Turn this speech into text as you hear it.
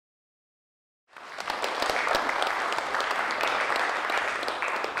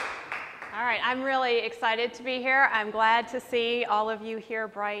right, I'm really excited to be here. I'm glad to see all of you here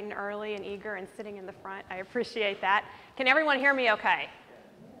bright and early and eager and sitting in the front. I appreciate that. Can everyone hear me okay?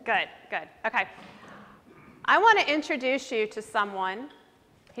 Good, good. Okay. I want to introduce you to someone.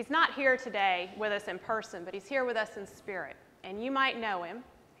 He's not here today with us in person, but he's here with us in spirit. And you might know him.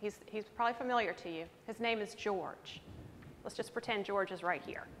 He's probably familiar to you. His name is George. Let's just pretend George is right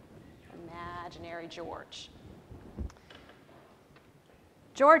here. Imaginary George.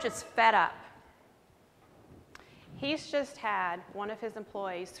 George is fed up. He's just had one of his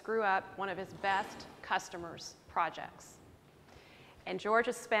employees screw up one of his best customers' projects. And George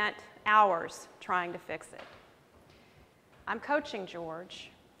has spent hours trying to fix it. I'm coaching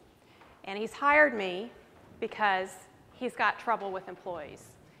George, and he's hired me because he's got trouble with employees.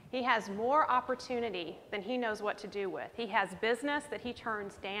 He has more opportunity than he knows what to do with. He has business that he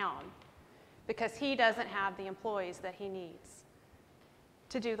turns down because he doesn't have the employees that he needs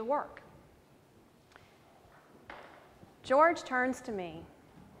to do the work. George turns to me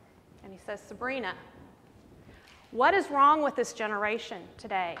and he says, Sabrina, what is wrong with this generation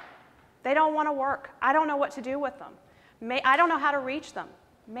today? They don't want to work. I don't know what to do with them. I don't know how to reach them.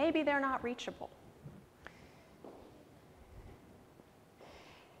 Maybe they're not reachable.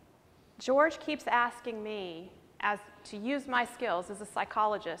 George keeps asking me to use my skills as a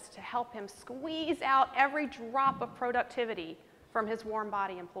psychologist to help him squeeze out every drop of productivity from his warm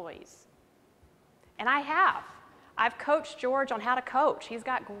body employees. And I have. I've coached George on how to coach. He's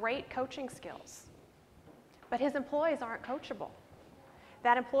got great coaching skills. But his employees aren't coachable.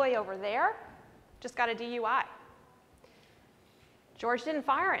 That employee over there just got a DUI. George didn't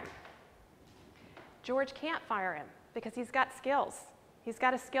fire him. George can't fire him because he's got skills. He's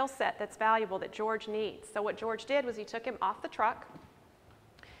got a skill set that's valuable that George needs. So what George did was he took him off the truck.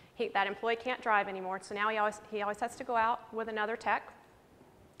 That employee can't drive anymore, so now he always has to go out with another tech.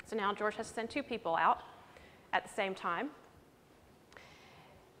 So now George has to send 2 people out at the same time.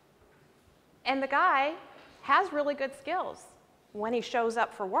 And the guy has really good skills when he shows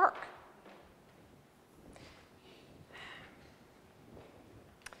up for work.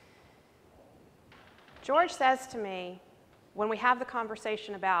 George says to me, when we have the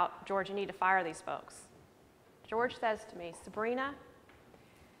conversation about, George, you need to fire these folks. George says to me, Sabrina,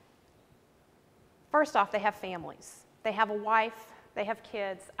 first off, they have families. They have a wife, they have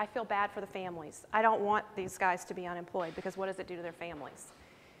kids. I feel bad for the families. I don't want these guys to be unemployed because what does it do to their families?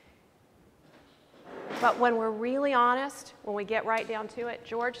 But when we're really honest, when we get right down to it,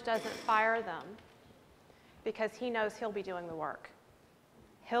 George doesn't fire them because he knows he'll be doing the work.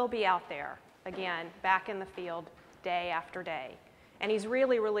 He'll be out there, again, back in the field day after day. And he's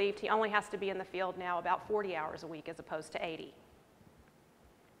really relieved he only has to be in the field now about 40 hours a week as opposed to 80.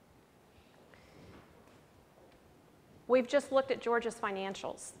 We've just looked at George's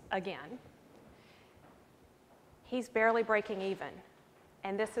financials again. He's barely breaking even.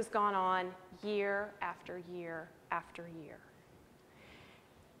 And this has gone on year after year after year.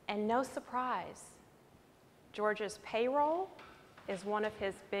 And no surprise, George's payroll is one of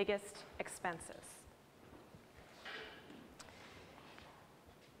his biggest expenses.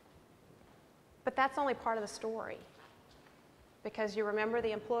 But that's only part of the story. Because you remember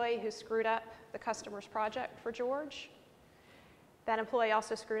the employee who screwed up the customer's project for George? That employee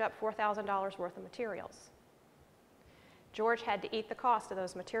also screwed up $4,000 worth of materials. George had to eat the cost of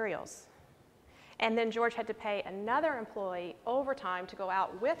those materials. And then George had to pay another employee overtime to go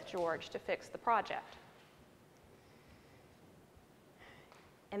out with George to fix the project.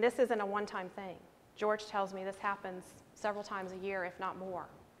 And this isn't a one-time thing. George tells me this happens several times a year, if not more,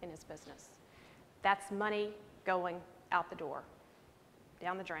 in his business. That's money going out the door,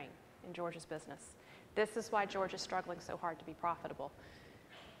 down the drain in George's business. This is why George is struggling so hard to be profitable.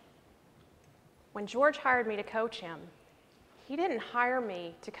 When George hired me to coach him, he didn't hire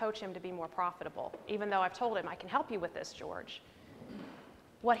me to coach him to be more profitable, even though I've told him, I can help you with this, George.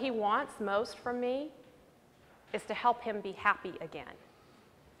 What he wants most from me is to help him be happy again.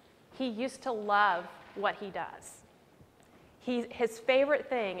 He used to love what he does. His favorite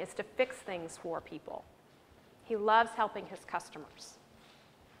thing is to fix things for people. He loves helping his customers.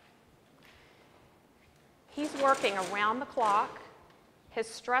 He's working around the clock. His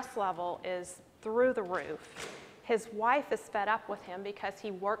stress level is through the roof. His wife is fed up with him because he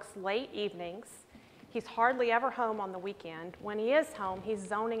works late evenings. He's hardly ever home on the weekend. When he is home, he's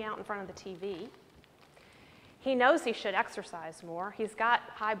zoning out in front of the TV. He knows he should exercise more. He's got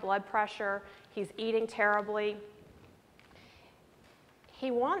high blood pressure. He's eating terribly. He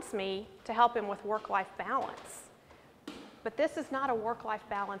wants me to help him with work-life balance. But this is not a work-life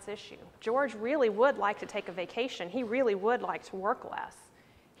balance issue. George really would like to take a vacation. He really would like to work less.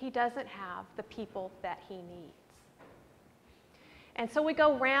 he doesn't have the people that he needs. And so we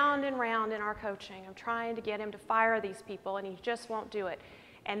go round and round in our coaching. I'm trying to get him to fire these people, and he just won't do it.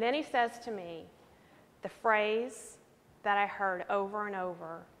 And then he says to me the phrase that I heard over and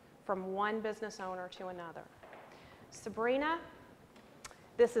over from one business owner to another. Sabrina,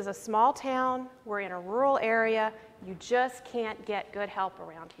 this is a small town. We're in a rural area. You just can't get good help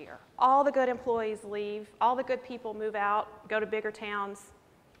around here. All the good employees leave. All the good people move out, go to bigger towns.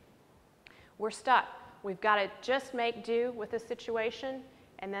 We're stuck. We've got to just make do with this situation.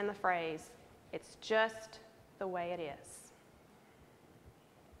 And then the phrase, it's just the way it is.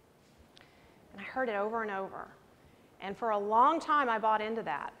 And I heard it over and over. And for a long time, I bought into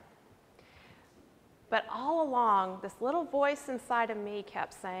that. But all along, this little voice inside of me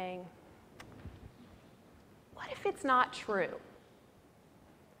kept saying, what if it's not true?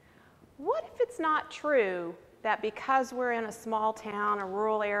 What if it's not true that because we're in a small town, a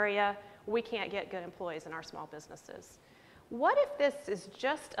rural area, we can't get good employees in our small businesses? What if this is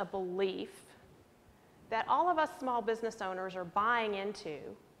just a belief that all of us small business owners are buying into,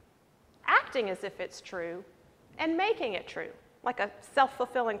 acting as if it's true, and making it true, like a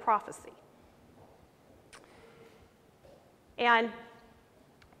self-fulfilling prophecy? And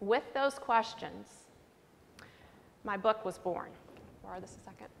with those questions, my book was born. Borrow this a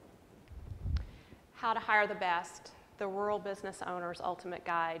second. How to Hire the Best, the Rural Business Owner's Ultimate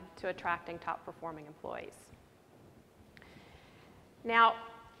Guide to Attracting Top Performing Employees. Now,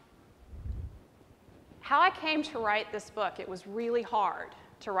 how I came to write this book, it was really hard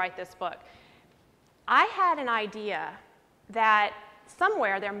to write this book. I had an idea that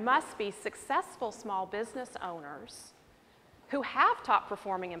somewhere there must be successful small business owners who have top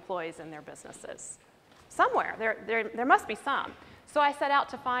performing employees in their businesses. Somewhere, there must be some. So I set out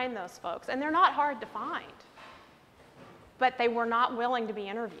to find those folks, and they're not hard to find, but they were not willing to be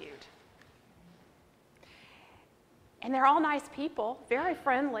interviewed. And they're all nice people, very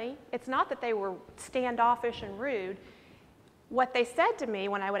friendly. It's not that they were standoffish and rude. What they said to me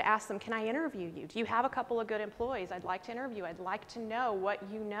when I would ask them, can I interview you? Do you have a couple of good employees I'd like to interview? I'd like to know what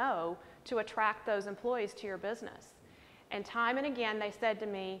you know to attract those employees to your business. And time and again, they said to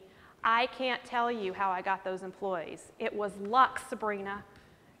me, I can't tell you how I got those employees. It was luck, Sabrina,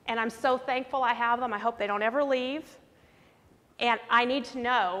 and I'm so thankful I have them. I hope they don't ever leave. And I need to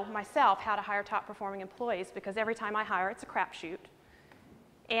know myself how to hire top performing employees, because every time I hire, it's a crapshoot.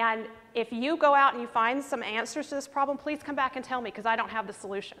 And if you go out and you find some answers to this problem, please come back and tell me, because I don't have the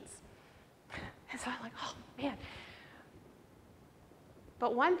solutions. And so I'm like, oh, man.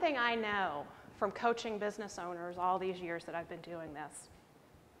 But one thing I know from coaching business owners all these years that I've been doing this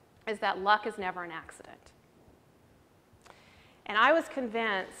is that luck is never an accident. And I was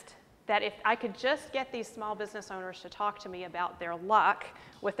convinced that if I could just get these small business owners to talk to me about their luck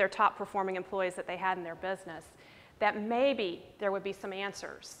with their top performing employees that they had in their business, that maybe there would be some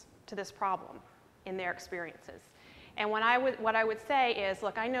answers to this problem in their experiences. And what I would say is,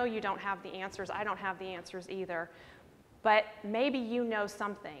 look, I know you don't have the answers. I don't have the answers either. But maybe you know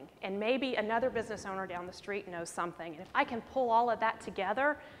something, and maybe another business owner down the street knows something. And if I can pull all of that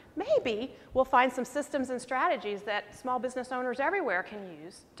together, maybe we'll find some systems and strategies that small business owners everywhere can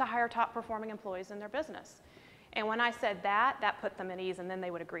use to hire top performing employees in their business. And when I said that, that put them at ease, and then they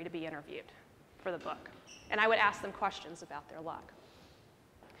would agree to be interviewed for the book. And I would ask them questions about their luck.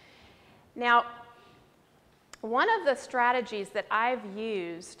 Now, one of the strategies that I've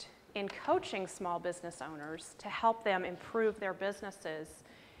used in coaching small business owners to help them improve their businesses,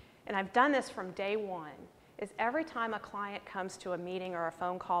 and I've done this from day one, is every time a client comes to a meeting or a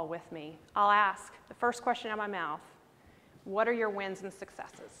phone call with me, I'll ask the first question out of my mouth, what are your wins and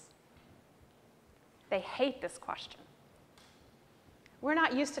successes? They hate this question. We're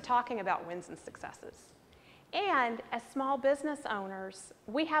not used to talking about wins and successes. And as small business owners,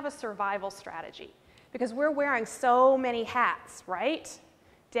 we have a survival strategy because we're wearing so many hats, right?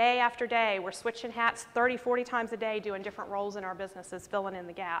 Day after day, we're switching hats 30, 40 times a day, doing different roles in our businesses, filling in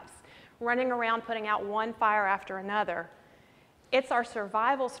the gaps, running around putting out one fire after another. It's our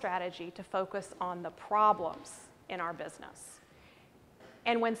survival strategy to focus on the problems in our business.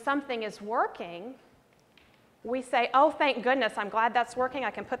 And when something is working, we say, oh, thank goodness, I'm glad that's working.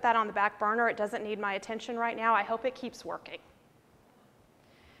 I can put that on the back burner. It doesn't need my attention right now. I hope it keeps working.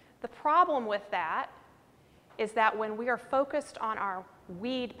 The problem with that is that when we are focused on our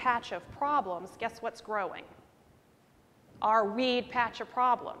weed patch of problems, guess what's growing? Our weed patch of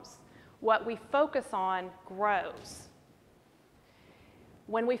problems. What we focus on grows.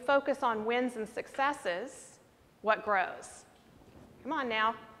 When we focus on wins and successes, what grows? Come on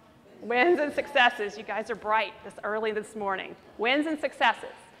now. Wins and successes. You guys are bright this early this morning. Wins and successes.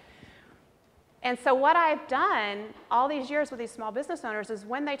 And so what I've done all these years with these small business owners is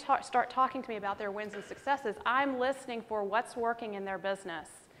when they start talking to me about their wins and successes, I'm listening for what's working in their business.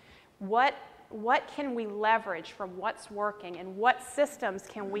 What can we leverage from what's working, and what systems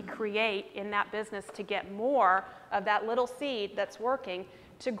can we create in that business to get more of that little seed that's working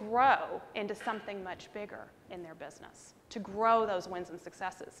to grow into something much bigger in their business, to grow those wins and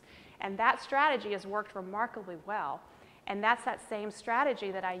successes. And that strategy has worked remarkably well. And that's that same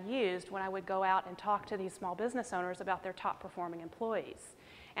strategy that I used when I would go out and talk to these small business owners about their top performing employees.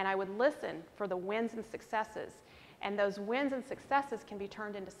 And I would listen for the wins and successes. And those wins and successes can be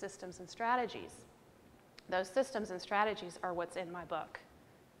turned into systems and strategies. Those systems and strategies are what's in my book,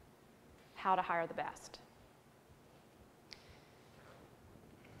 How to Hire the Best.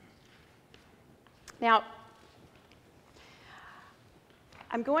 Now,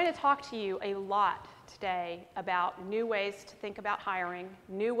 I'm going to talk to you a lot today about new ways to think about hiring,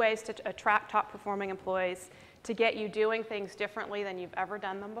 new ways to attract top performing employees, to get you doing things differently than you've ever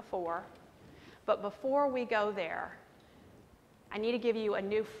done them before. But before we go there, I need to give you a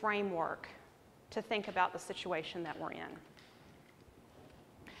new framework to think about the situation that we're in.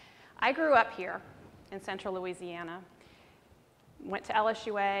 I grew up here in central Louisiana, went to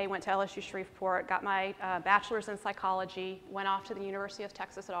LSUA, went to LSU Shreveport, got my bachelor's in psychology, went off to the University of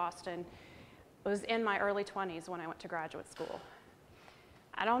Texas at Austin. I was in my early 20s when I went to graduate school.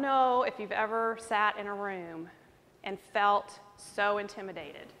 I don't know if you've ever sat in a room and felt so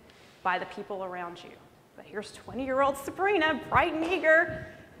intimidated by the people around you. But here's 20-year-old Sabrina, bright and eager,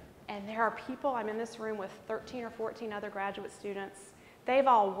 and there are people, I'm in this room with 13 or 14 other graduate students. They've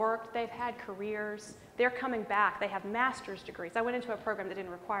all worked, they've had careers, they're coming back, they have master's degrees. I went into a program that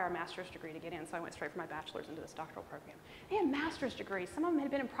didn't require a master's degree to get in, so I went straight from my bachelor's into this doctoral program. They had master's degrees, some of them had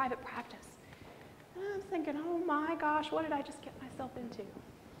been in private practice. And I'm thinking, oh my gosh, what did I just get myself into?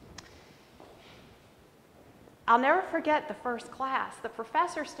 I'll never forget the first class. The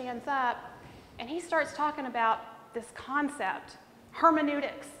professor stands up and he starts talking about this concept,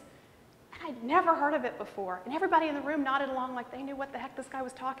 hermeneutics. And I'd never heard of it before. And everybody in the room nodded along like they knew what the heck this guy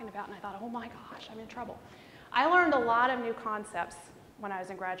was talking about. And I thought, oh my gosh, I'm in trouble. I learned a lot of new concepts when I was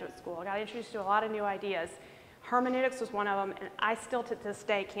in graduate school. I got introduced to a lot of new ideas. Hermeneutics was one of them, and I still to this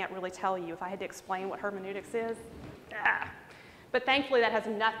day can't really tell you if I had to explain what hermeneutics is. But thankfully that has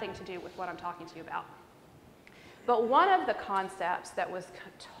nothing to do with what I'm talking to you about. But one of the concepts that was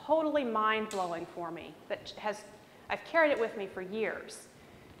totally mind-blowing for me, that I've carried it with me for years,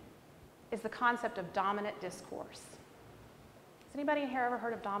 is the concept of dominant discourse. Has anybody in here ever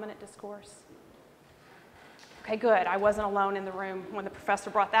heard of dominant discourse? Okay, good. I wasn't alone in the room when the professor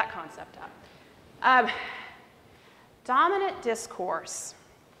brought that concept up. Dominant discourse.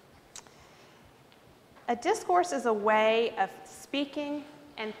 A discourse is a way of speaking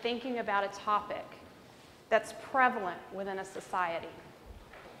and thinking about a topic that's prevalent within a society.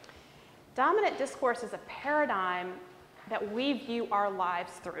 Dominant discourse is a paradigm that we view our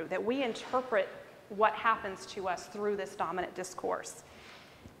lives through, that we interpret what happens to us through this dominant discourse.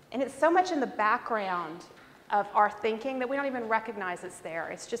 And it's so much in the background of our thinking that we don't even recognize it's there.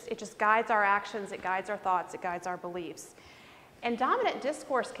 It just guides our actions, it guides our thoughts, it guides our beliefs. And dominant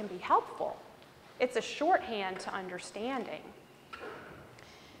discourse can be helpful. It's a shorthand to understanding.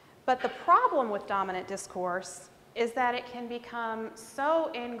 But the problem with dominant discourse is that it can become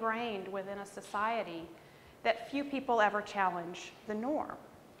so ingrained within a society that few people ever challenge the norm.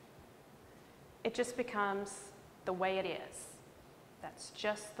 It just becomes the way it is. That's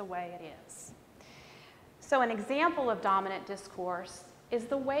just the way it is. So an example of dominant discourse is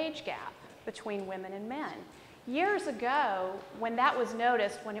the wage gap between women and men. Years ago, when that was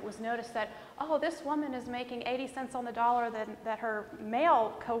noticed, when it was noticed that, oh, this woman is making 80 cents on the dollar that her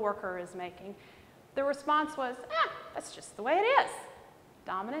male coworker is making, the response was, that's just the way it is.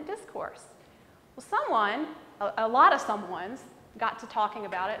 Dominant discourse. Well, a lot of someones got to talking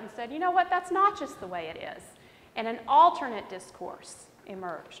about it and said, you know what, that's not just the way it is. And an alternate discourse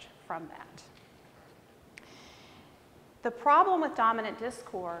emerged from that. The problem with dominant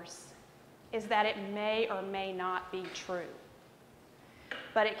discourse is that it may or may not be true.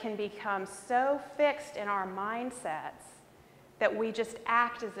 But it can become so fixed in our mindsets that we just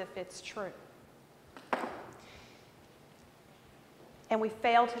act as if it's true. And we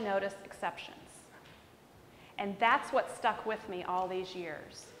fail to notice exceptions. And that's what stuck with me all these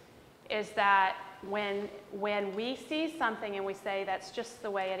years, is that when we see something and we say that's just the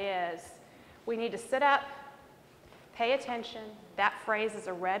way it is, we need to sit up, pay attention. That phrase is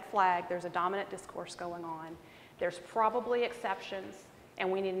a red flag. There's a dominant discourse going on. There's probably exceptions,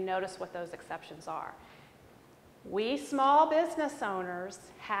 and we need to notice what those exceptions are. We small business owners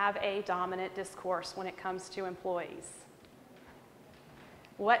have a dominant discourse when it comes to employees.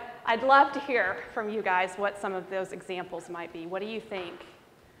 I'd love to hear from you guys what some of those examples might be. What do you think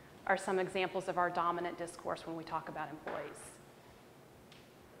are some examples of our dominant discourse when we talk about employees?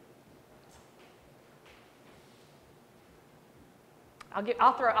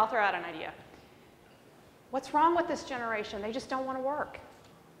 I'll throw out an idea. What's wrong with this generation? They just don't want to work.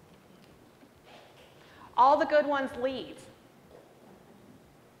 All the good ones leave.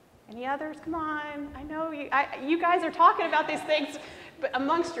 Any others? Come on. I know you guys are talking about these things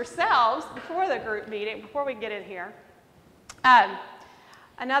amongst yourselves before the group meeting, before we get in here.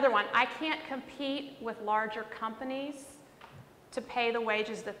 Another one, I can't compete with larger companies to pay the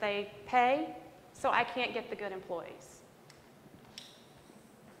wages that they pay, so I can't get the good employees.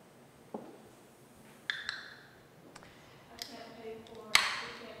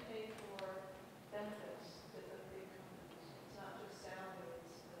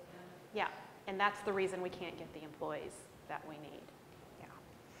 Yeah, and that's the reason we can't get the employees that we need. Yeah.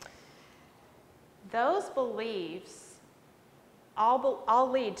 Those beliefs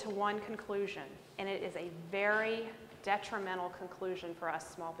all lead to one conclusion, and it is a very detrimental conclusion for us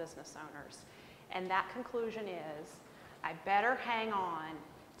small business owners. And that conclusion is, I better hang on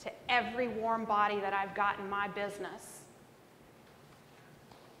to every warm body that I've got in my business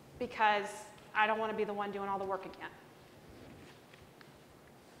because I don't want to be the one doing all the work again.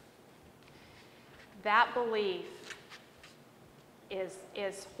 That belief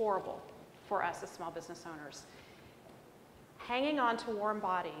is horrible for us as small business owners. Hanging on to warm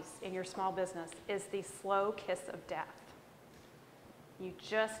bodies in your small business is the slow kiss of death. You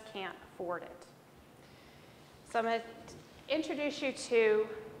just can't afford it. So I'm going to introduce you to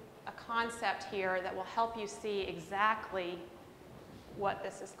a concept here that will help you see exactly what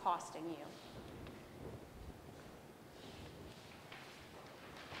this is costing you.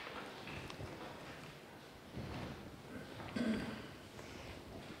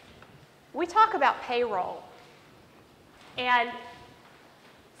 We talk about payroll, and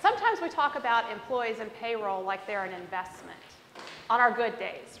sometimes we talk about employees and payroll like they're an investment on our good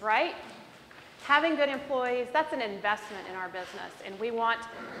days, right? Having good employees, that's an investment in our business, and we want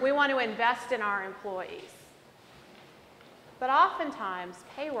to invest in our employees. But oftentimes,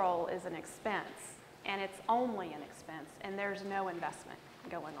 payroll is an expense, and it's only an expense, and there's no investment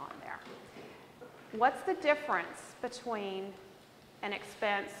going on there. What's the difference between an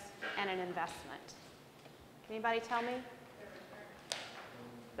expense and an investment? Can anybody tell me?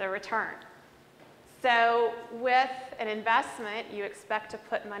 The return. So with an investment, you expect to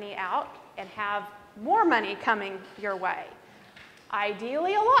put money out and have more money coming your way.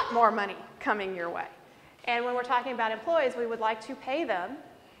 Ideally, a lot more money coming your way. And when we're talking about employees, we would like to pay them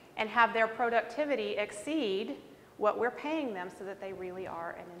and have their productivity exceed what we're paying them so that they really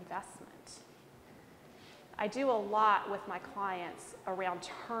are an investment. I do a lot with my clients around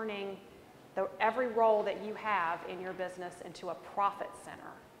turning every role that you have in your business into a profit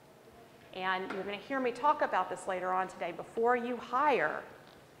center. And you're going to hear me talk about this later on today. Before you hire,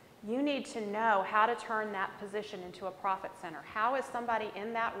 you need to know how to turn that position into a profit center. How is somebody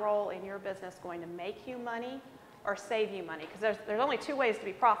in that role in your business going to make you money or save you money? Because there's only two ways to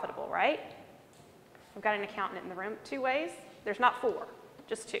be profitable, right? We've got an accountant in the room. 2 ways? There's not 4,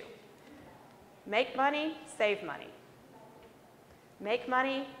 just 2. Make money, save money. Make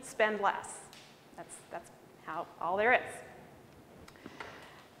money, spend less. That's how all there is.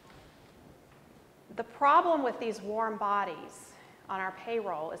 The problem with these warm bodies on our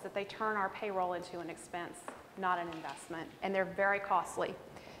payroll is that they turn our payroll into an expense, not an investment, and they're very costly.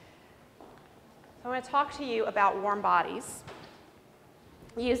 So I'm going to talk to you about warm bodies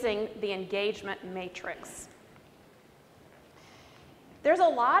using the engagement matrix. There's a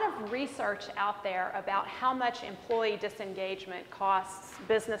lot of research out there about how much employee disengagement costs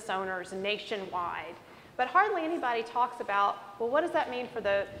business owners nationwide, but hardly anybody talks about, well, what does that mean for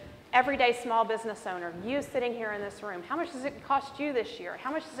the everyday small business owner, you sitting here in this room? How much does it cost you this year?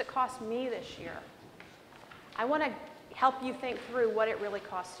 How much does it cost me this year? I want to help you think through what it really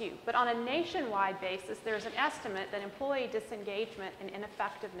costs you. But on a nationwide basis, there's an estimate that employee disengagement and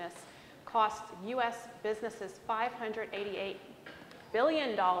ineffectiveness costs U.S. businesses $588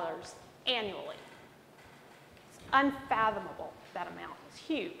 billion annually. It's unfathomable, that amount. It's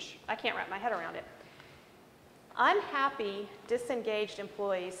huge. I can't wrap my head around it. Unhappy, disengaged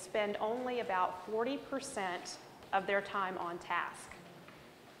employees spend only about 40% of their time on task.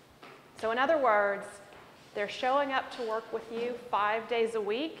 So in other words, they're showing up to work with you 5 days a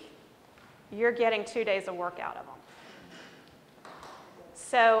week. You're getting 2 days of work out of them.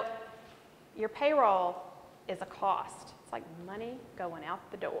 So your payroll is a cost. It's like money going out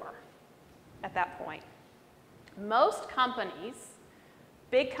the door at that point. Most companies,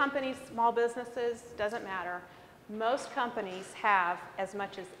 big companies, small businesses, doesn't matter, most companies have as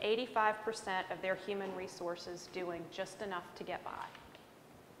much as 85% of their human resources doing just enough to get by.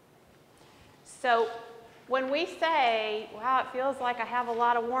 So when we say, wow, it feels like I have a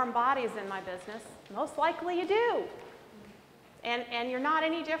lot of warm bodies in my business, most likely you do. And you're not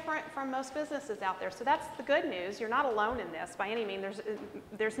any different from most businesses out there. So that's the good news. You're not alone in this by any means.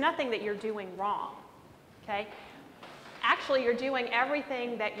 There's nothing that you're doing wrong, okay? Actually, you're doing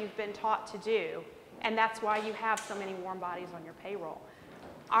everything that you've been taught to do, and that's why you have so many warm bodies on your payroll.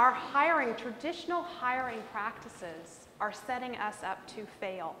 Our traditional hiring practices are setting us up to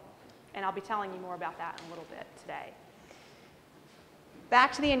fail, and I'll be telling you more about that in a little bit today.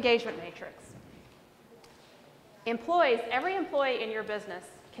 Back to the engagement matrix. Every employee in your business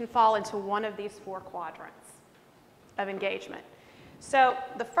can fall into one of these 4 quadrants of engagement. So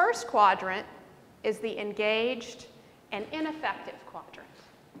the first quadrant is the engaged and ineffective quadrant.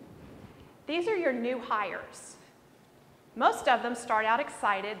 These are your new hires. Most of them start out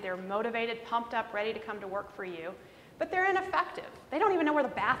excited, they're motivated, pumped up, ready to come to work for you, but they're ineffective. They don't even know where the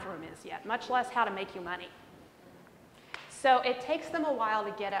bathroom is yet, much less how to make you money. So it takes them a while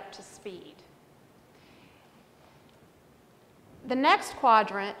to get up to speed. The next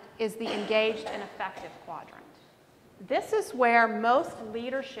quadrant is the engaged and effective quadrant. This is where most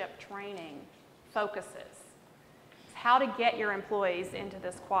leadership training focuses. It's how to get your employees into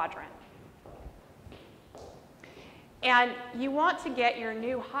this quadrant. And you want to get your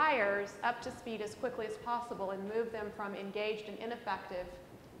new hires up to speed as quickly as possible and move them from engaged and ineffective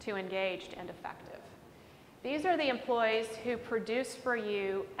to engaged and effective. These are the employees who produce for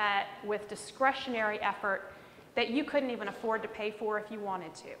you with discretionary effort that you couldn't even afford to pay for if you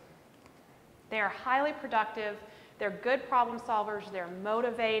wanted to. They are highly productive, they're good problem solvers, they're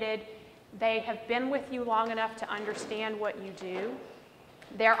motivated, they have been with you long enough to understand what you do,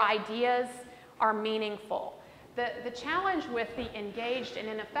 their ideas are meaningful. The challenge with the engaged and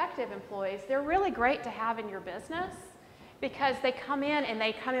ineffective employees, they're really great to have in your business because they come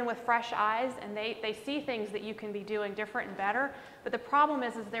in with fresh eyes and they see things that you can be doing different and better. But the problem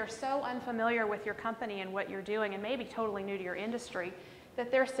is they're so unfamiliar with your company and what you're doing and maybe totally new to your industry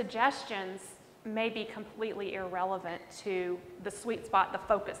that their suggestions may be completely irrelevant to the sweet spot, the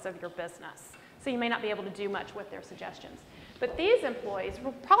focus of your business. So you may not be able to do much with their suggestions. But these employees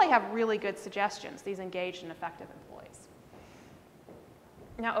will probably have really good suggestions, these engaged and effective employees.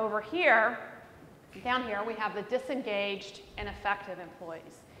 Now over here, down here, we have the disengaged and effective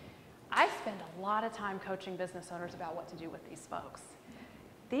employees. I spend a lot of time coaching business owners about what to do with these folks.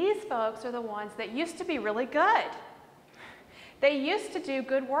 These folks are the ones that used to be really good. They used to do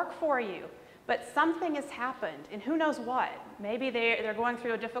good work for you, but something has happened, and who knows what. Maybe they're going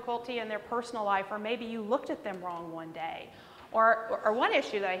through a difficulty in their personal life, or maybe you looked at them wrong one day. Or one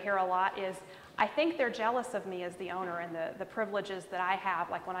issue that I hear a lot is, I think they're jealous of me as the owner and the privileges that I have,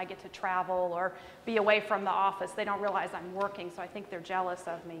 like when I get to travel or be away from the office. They don't realize I'm working, so I think they're jealous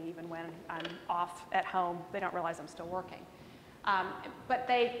of me even when I'm off at home. They don't realize I'm still working. But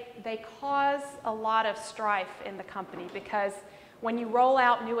they cause a lot of strife in the company because when you roll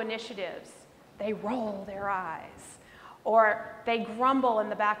out new initiatives, they roll their eyes or they grumble in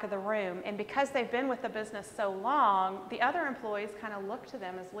the back of the room. And because they've been with the business so long, the other employees kind of look to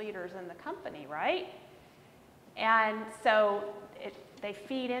them as leaders in the company, right? And so they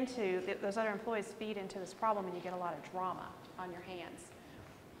feed into, those other employees feed into this problem and you get a lot of drama on your hands.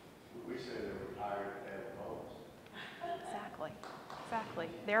 We say they're retired at homes. Exactly.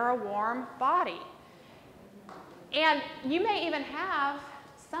 They're a warm body. And you may even have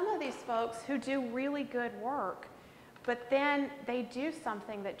some of these folks who do really good work, but then they do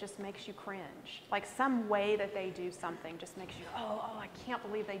something that just makes you cringe. Like some way that they do something just makes you, oh, I can't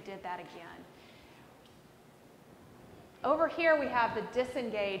believe they did that again. Over here we have the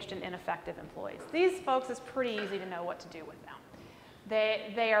disengaged and ineffective employees. These folks, it's pretty easy to know what to do with them.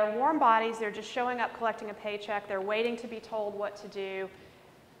 They are warm bodies, they're just showing up collecting a paycheck, they're waiting to be told what to do.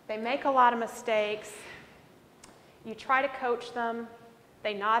 They make a lot of mistakes. You try to coach them,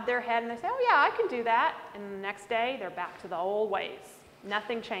 they nod their head and they say, oh yeah, I can do that. And the next day, they're back to the old ways.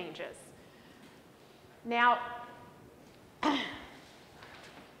 Nothing changes. Now, I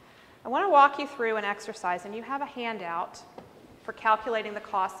want to walk you through an exercise, and you have a handout for calculating the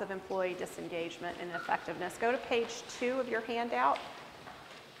costs of employee disengagement and effectiveness. Go to page 2 of your handout.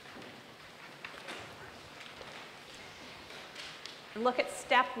 And look at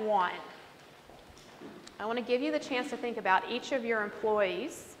step 1. I want to give you the chance to think about each of your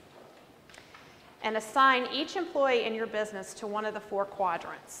employees and assign each employee in your business to one of the 4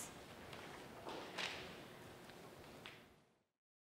 quadrants.